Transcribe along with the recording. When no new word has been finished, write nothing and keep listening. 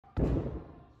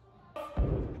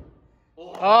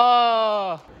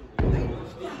Oh!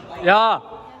 Yeah!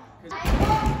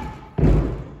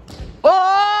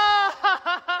 Oh!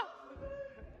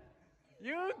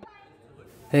 You!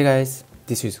 Hey guys,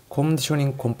 this is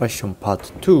conditioning competition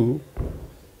part 2.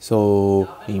 So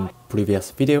in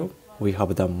previous video, we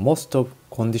have done most of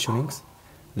conditionings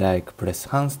like press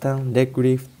handstand, leg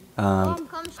lift and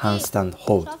handstand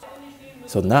hold.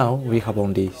 So now we have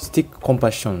only stick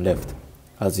competition left.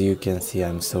 As you can see,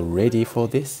 I'm so ready for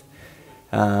this.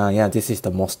 Yeah, this is the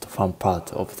most fun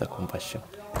part of the competition.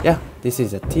 Yeah, this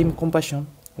is a team competition.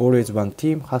 Always one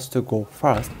team has to go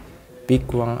first,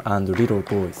 big one and little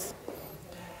boys.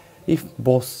 If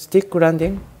both stick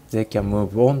landing, they can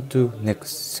move on to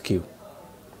next skill.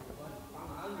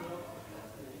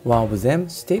 One of them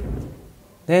stick,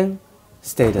 then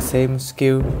stay the same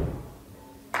skill.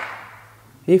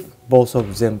 If both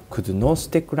of them could not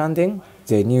stick landing,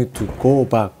 they need to go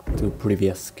back to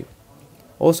previous skill.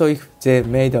 Also, if they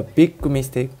made a big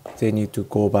mistake, they need to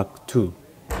go back too.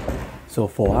 So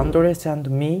for Andres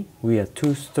and me, we are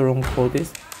too strong for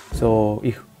this. So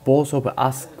if both of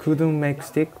us couldn't make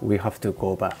stick, we have to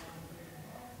go back.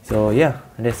 So yeah,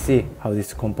 let's see how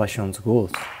this competition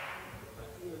goes.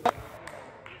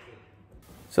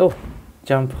 So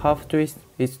jump half twist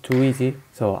is too easy,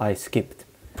 so I skipped.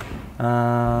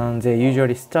 And they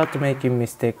usually start making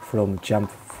mistake from jump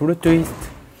full twist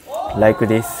like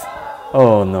this.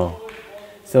 Oh no.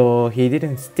 So he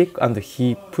didn't stick and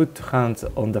he put hands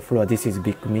on the floor. This is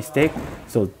big mistake.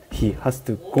 So he has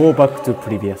to go back to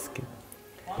previous skill.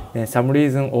 And some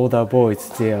reason all the boys,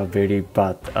 they are very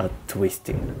bad at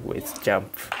twisting with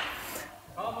jump.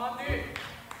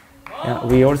 Yeah,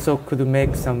 we also could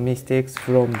make some mistakes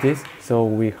from this, so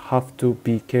we have to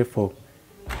be careful.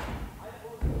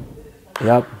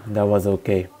 Yep, that was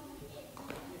okay.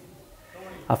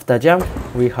 After jump,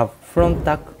 we have front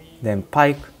tuck, then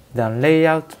pike, then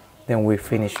layout, then we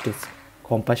finish this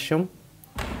competition.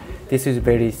 This is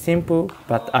very simple,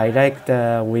 but I like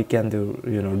that we can do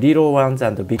little ones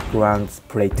and the big ones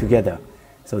play together.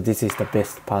 So this is the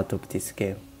best part of this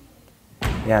game.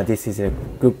 Yeah, this is a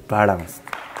good balance.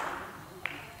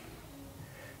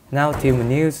 Now Team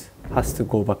News has to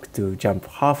go back to jump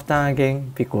half turn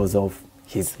again because of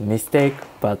his mistake,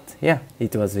 but yeah,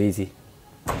 it was easy.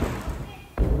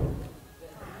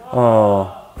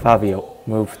 Oh, Fabio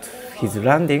moved his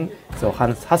landing, so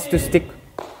Hans has to stick.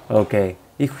 Okay,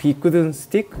 if he couldn't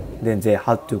stick, then they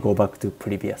had to go back to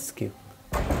previous skill.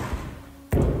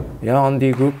 Yeah, on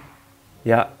the group,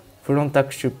 yeah, front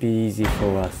tuck should be easy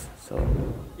for us. So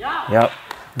yeah,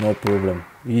 no problem,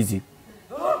 easy.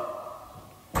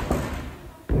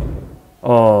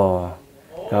 Oh,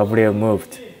 Gabriel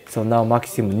moved. So now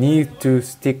Maxim needs to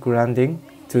stick landing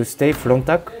to stay front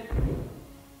tuck.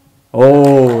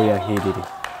 Oh yeah, he did it.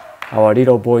 Our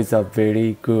little boys are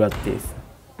very good at this.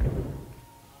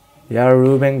 Yeah,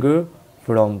 Ruben good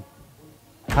from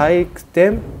pike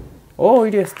them. Oh,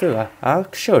 it is too.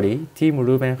 Actually, Team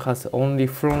Ruben has only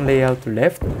front layout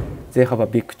left. They have a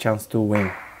big chance to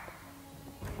win.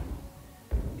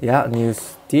 Yeah,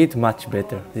 News did much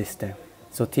better this time.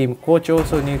 So team coach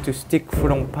also need to stick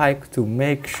from pike to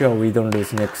make sure we don't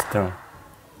lose next turn.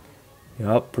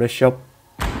 Yeah, press up.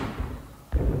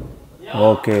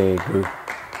 Okay, good.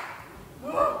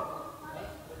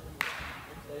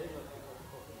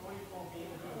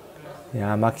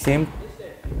 Yeah, Maxim.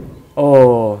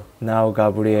 Oh, now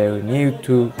Gabriel need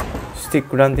to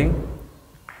stick landing.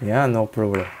 Yeah, no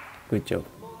problem. Good job.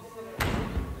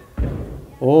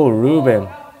 Oh, Ruben.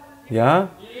 Yeah.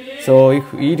 So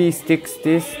if Edie sticks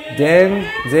this, then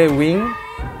they win.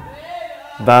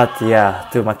 But yeah,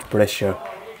 too much pressure.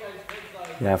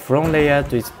 Yeah, front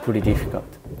layout is pretty difficult.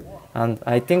 And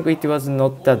I think it was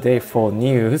not the day for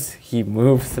News. He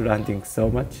moves landing so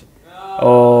much.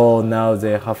 Oh, now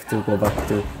they have to go back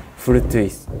to full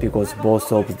twist because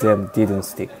both of them didn't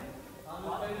stick.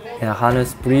 Yeah,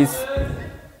 Hannes, please.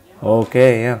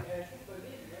 Okay, yeah.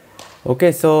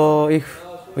 Okay, so if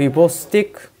we both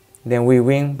stick, then we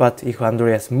win, but if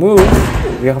Andreas moves,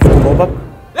 we have to go back.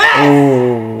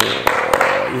 Oh,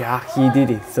 yeah, he did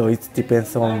it, so it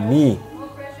depends on me.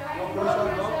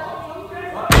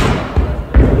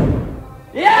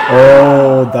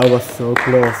 Oh, that was so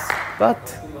close, but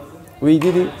we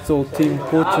did it, so team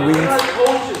coach wins.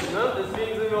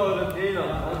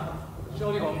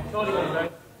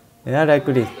 Yeah, like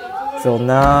this. So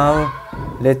now,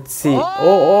 let's see.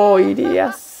 Oh,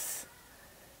 Elias.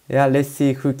 Yeah, let's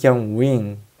see who can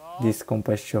win this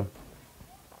competition.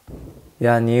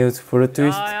 Yeah, News full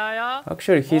twist.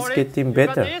 Actually, he's getting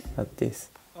better at this.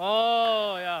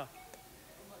 Oh, yeah.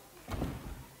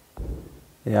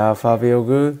 Yeah, Fabio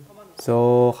good.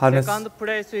 So Hannes, Second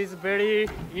place is very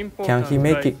important. can he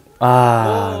make guys. it?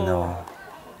 Ah, no.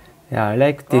 Yeah, I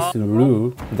like this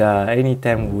rule that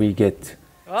anytime we get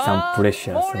some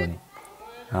pressure, sorry.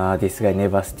 This guy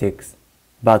never sticks.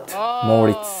 But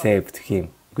Moritz saved him.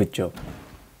 Good job.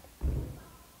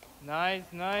 Nice,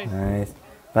 nice. Nice.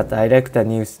 But I like the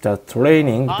new start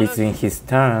training between his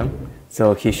turn,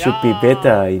 so he should be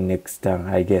better in next turn,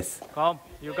 I guess. Come,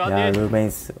 you got Yeah, it.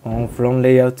 Ruben's on front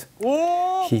layout.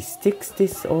 Oh, He sticks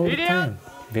this all the time.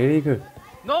 Very good.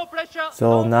 no pressure.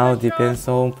 So no now pressure. depends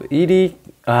on Iri.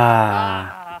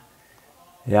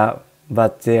 Yeah,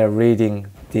 but they are reading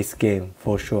this game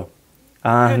for sure.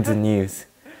 And the news.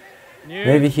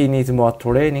 Maybe he needs more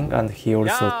training and he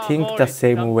also Yeah, think more the is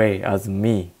same done. way as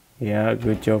me. Yeah,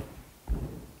 good job.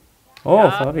 Oh,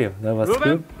 Yeah. Fabio, that was Ruben.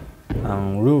 good.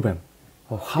 Ruben.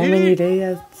 Oh, how many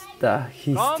layers that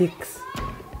he Come. sticks?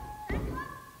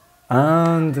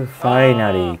 And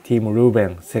finally, Team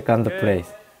Ruben, second place.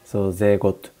 So they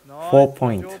got 4 Nice,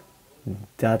 points. good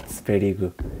That's very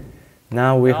good.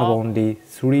 Now we have only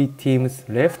 3 teams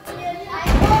left.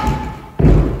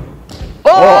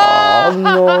 Oh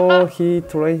no, he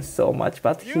trained so much,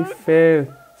 but he failed.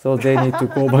 So they need to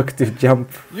go back to jump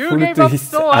You full gave up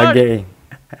twist so hard. again.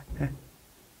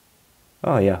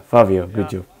 Oh yeah, Fabio, good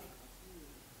job.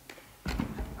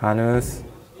 Hannes.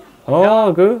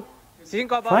 Oh, good.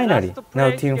 Think about Finally, last now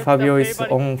place, Team get Fabio the is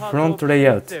favorite on part front of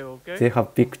layout. Tuesday, okay? They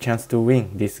have big chance to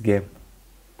win this game.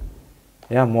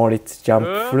 Yeah, Moritz jump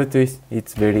full twist.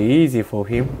 It's very easy for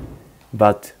him,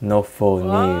 but not for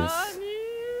Niels.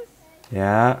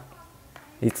 Yeah,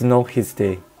 it's not his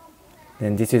day.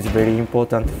 Then this is very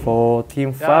important for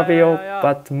Team Fabio, yeah.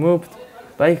 but moved.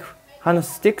 But if Hannes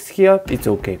sticks here, it's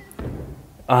okay.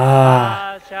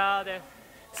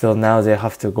 So now they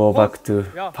have to go back to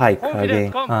Yeah, Pike confidence,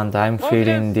 again, come. and I'm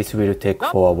feeling this will take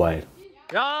for a while.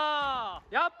 Yeah,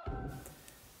 yep.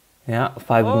 Yeah,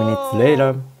 5 minutes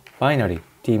later, finally,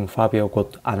 Team Fabio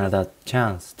got another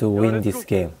chance to win let's this go.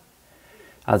 game.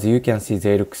 As you can see,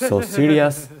 they look so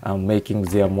serious and making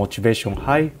their motivation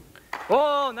high.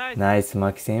 Oh, nice. Nice,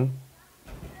 Maxim.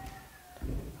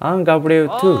 And Gabriel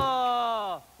too.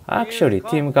 Oh, Actually,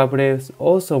 come. Team Gabriel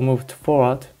also moved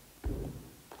forward.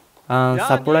 And Yeah,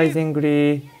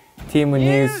 surprisingly, Team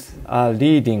News are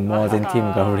leading more than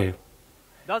Team Gabriel.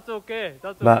 That's okay.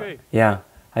 That's But okay. yeah,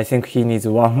 I think he needs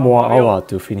one more Fabio. hour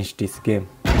to finish this game.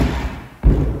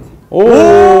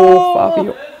 Oh,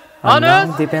 Fabio. And now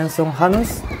Hannes. depends on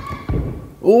Hannes.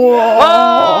 Oh,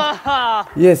 Ah!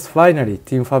 yes, finally,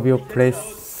 Team Fabio placed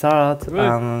third Good.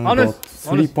 and Hannes. got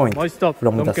 3 points Nice stuff.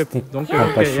 from the Donkey, stick donkey,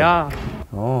 competition. yeah.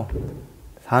 Oh,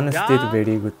 Hannes Yeah. did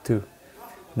very good too.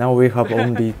 Now we have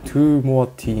only 2 more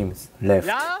teams left.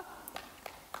 Yeah.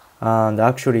 And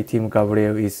actually, Team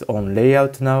Gabriel is on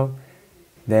layout now.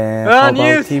 Then how about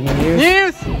News. Team News?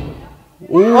 News.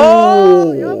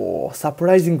 Oh,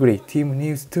 surprisingly, Team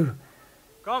News too.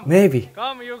 Come. Maybe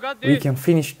Come, you got this. we can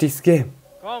finish this game.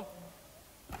 Come.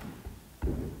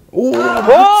 Oh,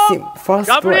 Maxim, first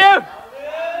try. Gabriel.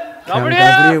 Can Gabriel.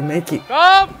 Gabriel make it?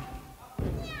 Come.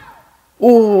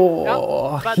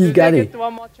 Oh, But he you got can it. get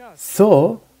one more chance.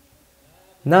 So,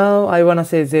 now I wanna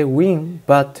say they win,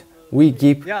 but we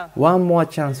give Yeah. one more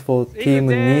chance for Team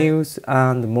they- News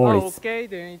and Oh, Moritz. okay,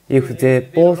 then it If will they be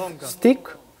both longer. stick,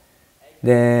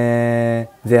 then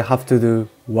they have to do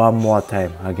one more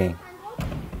time again.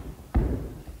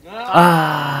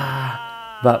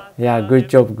 But yeah, good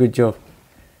job, good job.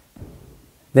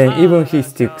 Then even he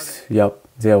sticks. Yep,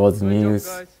 there was Good job, news.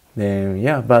 guys. Then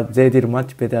yeah, but they did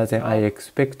much better than I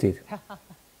expected.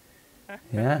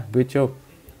 Yeah, good job.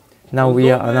 Now we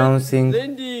are announcing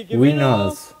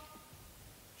winners.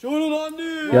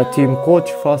 Yeah, team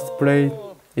coach first place.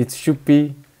 It should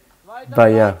be,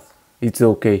 but yeah, it's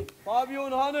okay. Fabio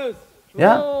und Hannes.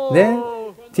 Yeah, then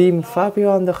team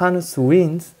Fabio and Hannes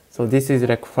wins. So this is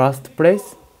like first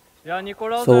place. Yeah,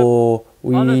 Nicolas. So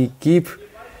we Hannes. give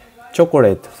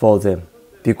chocolate for them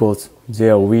because they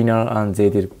are winner and they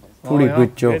did pretty yeah,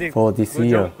 good job very for this good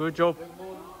year. Job, good job.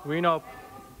 Winner.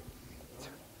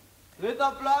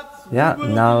 Dritter Platz. Yeah, Ruben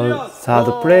und now Elias.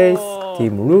 third place,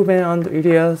 team Ruben and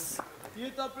Elias.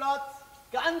 Vierter Platz.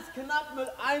 Ganz knapp mit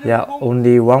einem Yeah, Punkt.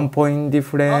 only 1 point Gabriel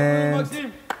difference.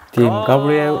 Maxim. Team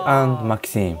Gabriel and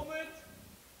Maxime.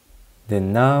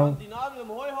 Then now Die Nadel im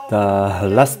Heuhaufen. the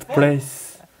last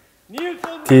place, Nils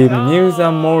und team Nils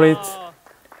and Moritz,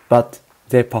 but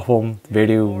they performed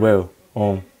very well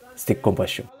on stick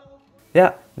competition.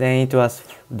 Yeah, then it was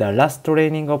the last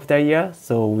training of the year,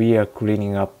 so we are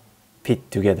cleaning up pit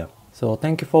together. So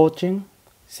thank you for watching.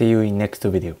 See you in next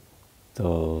video.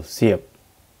 So see ya.